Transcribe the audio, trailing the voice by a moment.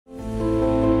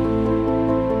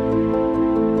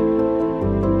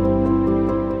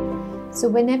So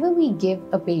whenever we give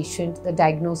a patient the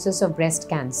diagnosis of breast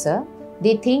cancer,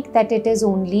 they think that it is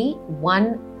only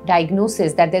one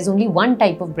diagnosis, that there's only one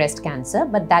type of breast cancer,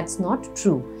 but that's not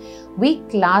true. We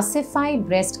classify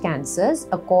breast cancers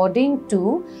according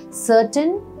to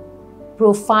certain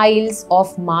profiles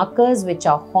of markers, which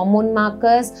are hormone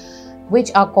markers, which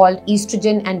are called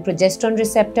estrogen and progesterone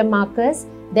receptor markers.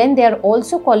 Then they are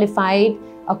also qualified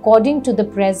according to the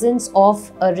presence of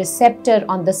a receptor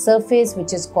on the surface,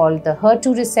 which is called the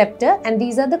HER2 receptor. And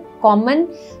these are the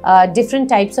common different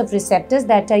types of receptors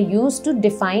that are used to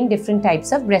define different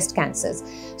types of breast cancers.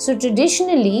 So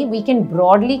traditionally, we can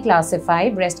broadly classify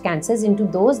breast cancers into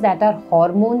those that are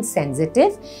hormone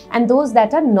sensitive and those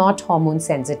that are not hormone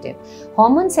sensitive.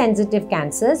 Hormone sensitive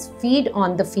cancers feed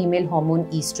on the female hormone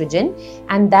estrogen,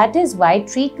 and that is why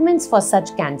treatments for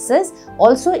such cancers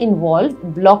also involve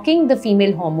blocking the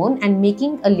female hormone and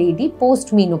making a lady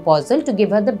post-menopausal to give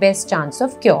her the best chance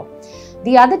of cure.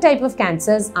 The other type of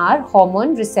cancers are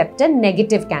hormone receptor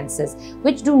negative cancers,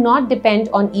 which do not depend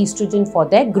on estrogen for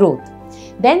their growth.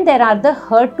 Then there are the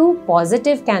HER2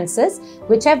 positive cancers,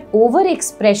 which have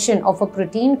overexpression of a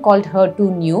protein called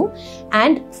HER2/neu,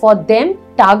 and for them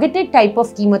targeted type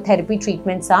of chemotherapy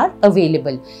treatments are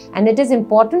available. And it is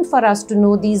important for us to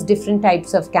know these different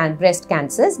types of breast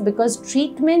cancers because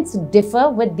treatments differ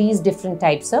with these different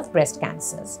types of breast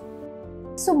cancers.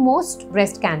 So most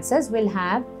breast cancers will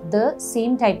have the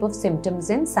same type of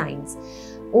symptoms and signs.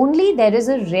 Only there is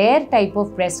a rare type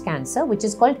of breast cancer which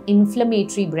is called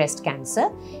inflammatory breast cancer,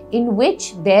 in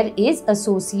which there is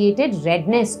associated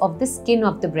redness of the skin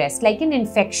of the breast, like an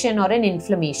infection or an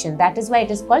inflammation. That is why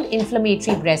it is called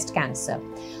inflammatory breast cancer.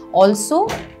 Also,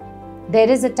 there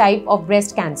is a type of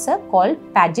breast cancer called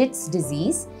Paget's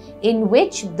disease, in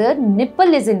which the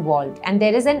nipple is involved and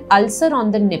there is an ulcer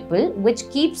on the nipple which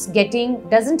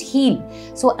doesn't heal.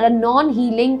 So a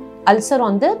non-healing ulcer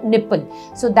on the nipple.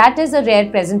 So that is a rare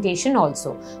presentation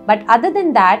also. But other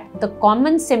than that, the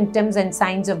common symptoms and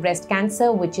signs of breast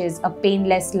cancer, which is a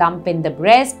painless lump in the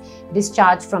breast,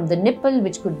 discharge from the nipple,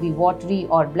 which could be watery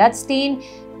or bloodstained,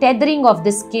 tethering of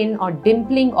the skin or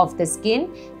dimpling of the skin,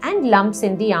 and lumps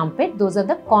in the armpit. Those are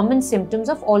the common symptoms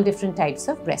of all different types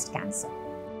of breast cancer.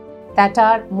 That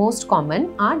are most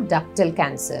common are ductal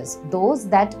cancers, those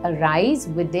that arise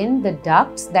within the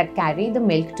ducts that carry the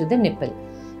milk to the nipple.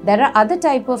 There are other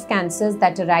type of cancers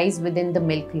that arise within the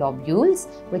milk lobules,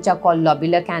 which are called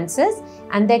lobular cancers,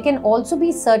 and there can also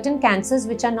be certain cancers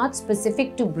which are not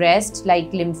specific to breast, like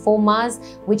lymphomas,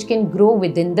 which can grow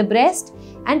within the breast,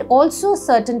 and also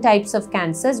certain types of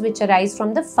cancers which arise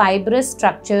from the fibrous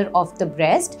structure of the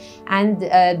breast, and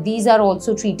these are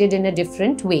also treated in a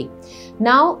different way.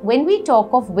 Now, when we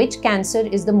talk of which cancer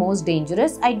is the most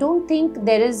dangerous, I don't think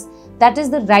that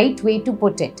is the right way to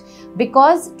put it,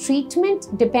 because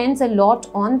treatment depends a lot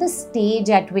on the stage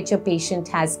at which a patient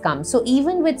has come. So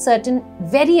even with certain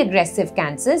very aggressive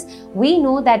cancers, we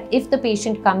know that if the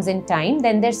patient comes in time,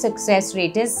 then their success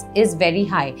rate is very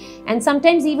high. And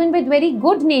sometimes even with very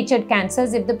good natured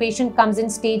cancers, if the patient comes in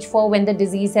stage 4 when the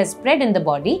disease has spread in the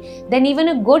body, then even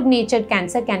a good natured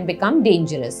cancer can become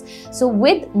dangerous. So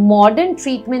with modern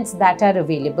treatments that are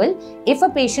available, if a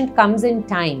patient comes in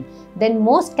time, then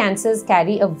most cancers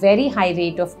carry a very high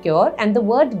rate of cure, and the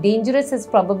word dangerous is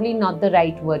probably not the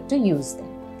right word to use then.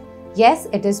 Yes,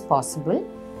 it is possible.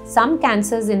 Some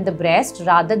cancers in the breast,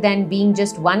 rather than being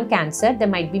just one cancer, there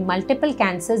might be multiple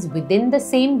cancers within the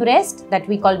same breast that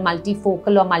we call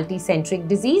multifocal or multicentric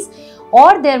disease,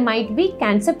 or there might be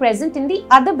cancer present in the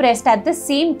other breast at the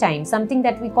same time, something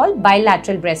that we call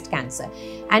bilateral breast cancer.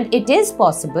 And it is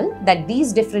possible that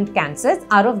these different cancers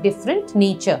are of different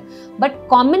nature, but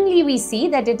commonly we see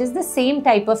that it is the same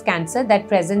type of cancer that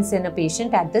presents in a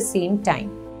patient at the same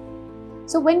time.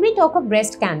 So when we talk of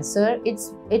breast cancer, it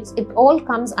all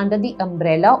comes under the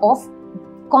umbrella of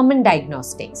common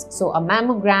diagnostics. So a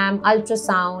mammogram,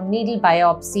 ultrasound, needle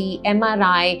biopsy,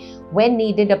 MRI, when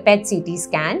needed a PET CT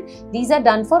scan. These are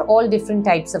done for all different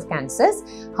types of cancers.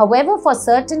 However, for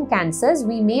certain cancers,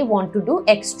 we may want to do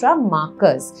extra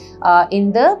markers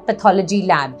in the pathology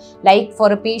lab. Like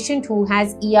for a patient who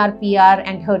has ER/PR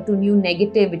and HER2/neu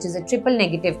negative, which is a triple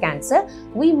negative cancer,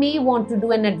 we may want to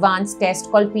do an advanced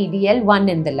test called PDL1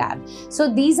 in the lab. So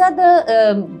these are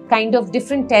the kind of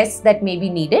different tests that may be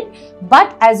needed.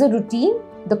 But as a routine,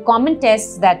 the common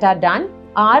tests that are done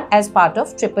are as part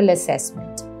of triple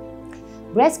assessment.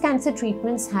 Breast cancer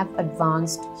treatments have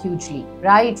advanced hugely,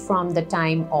 right from the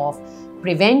time of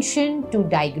prevention to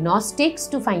diagnostics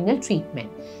to final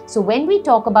treatment. So when we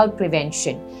talk about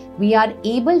prevention, we are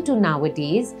able to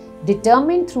nowadays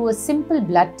determine through a simple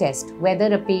blood test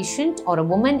whether a patient or a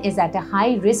woman is at a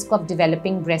high risk of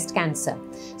developing breast cancer.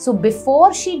 So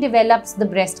before she develops the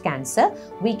breast cancer,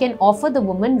 we can offer the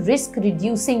woman risk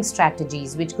reducing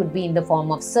strategies, which could be in the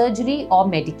form of surgery or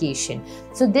medication.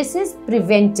 So this is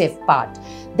preventive part.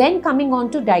 Then coming on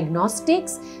to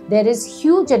diagnostics, there is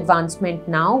huge advancement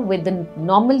now with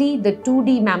normally the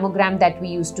 2D mammogram that we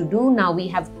used to do. Now we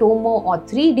have tomo or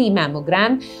 3D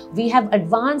mammogram. We have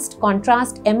advanced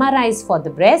contrast MRIs for the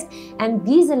breast, and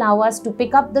these allow us to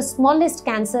pick up the smallest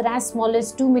cancer as small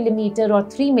as 2 mm or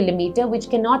 3 mm, which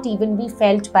cannot even be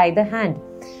felt by the hand.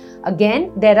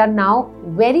 Again, there are now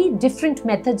very different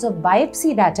methods of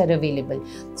biopsy that are available.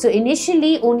 So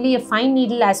initially, only a fine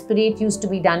needle aspirate used to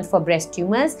be done for breast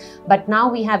tumors, but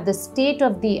now we have the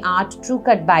state-of-the-art true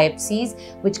cut biopsies,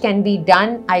 which can be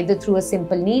done either through a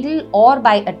simple needle or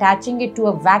by attaching it to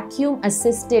a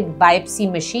vacuum-assisted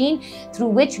biopsy machine, through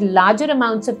which larger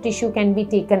amounts of tissue can be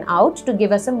taken out to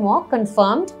give us a more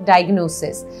confirmed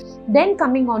diagnosis. Then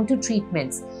coming on to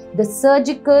treatments, the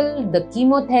surgical, the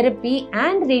chemotherapy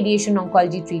and radiation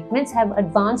oncology treatments have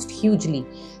advanced hugely.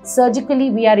 Surgically,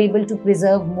 we are able to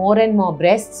preserve more and more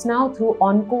breasts now through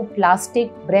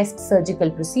oncoplastic breast surgical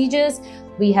procedures.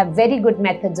 We have very good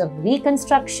methods of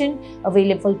reconstruction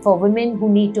available for women who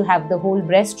need to have the whole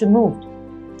breast removed.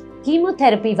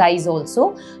 Chemotherapy wise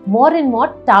also, more and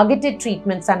more targeted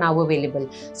treatments are now available.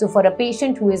 So for a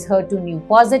patient who is HER2/neu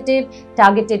positive,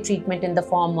 targeted treatment in the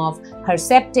form of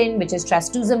Herceptin, which is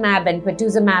trastuzumab, and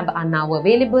pertuzumab are now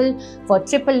available. For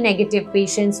triple negative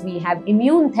patients, we have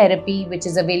immune therapy, which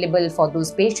is available for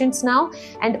those patients now.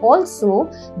 And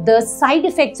also the side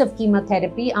effects of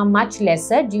chemotherapy are much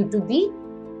lesser due to the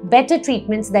better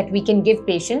treatments that we can give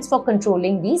patients for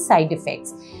controlling these side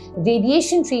effects.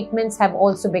 Radiation treatments have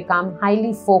also become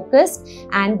highly focused,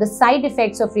 and the side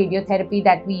effects of radiotherapy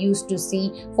that we used to see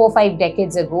 4 or 5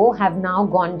 decades ago have now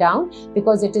gone down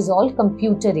because it is all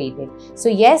computer aided. So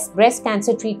yes, breast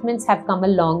cancer treatments have come a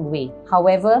long way.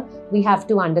 However, we have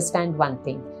to understand one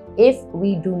thing: if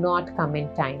we do not come in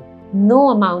time, no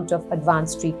amount of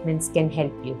advanced treatments can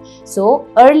help you. So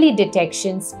early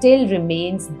detection still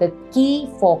remains the key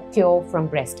for cure from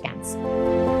breast cancer.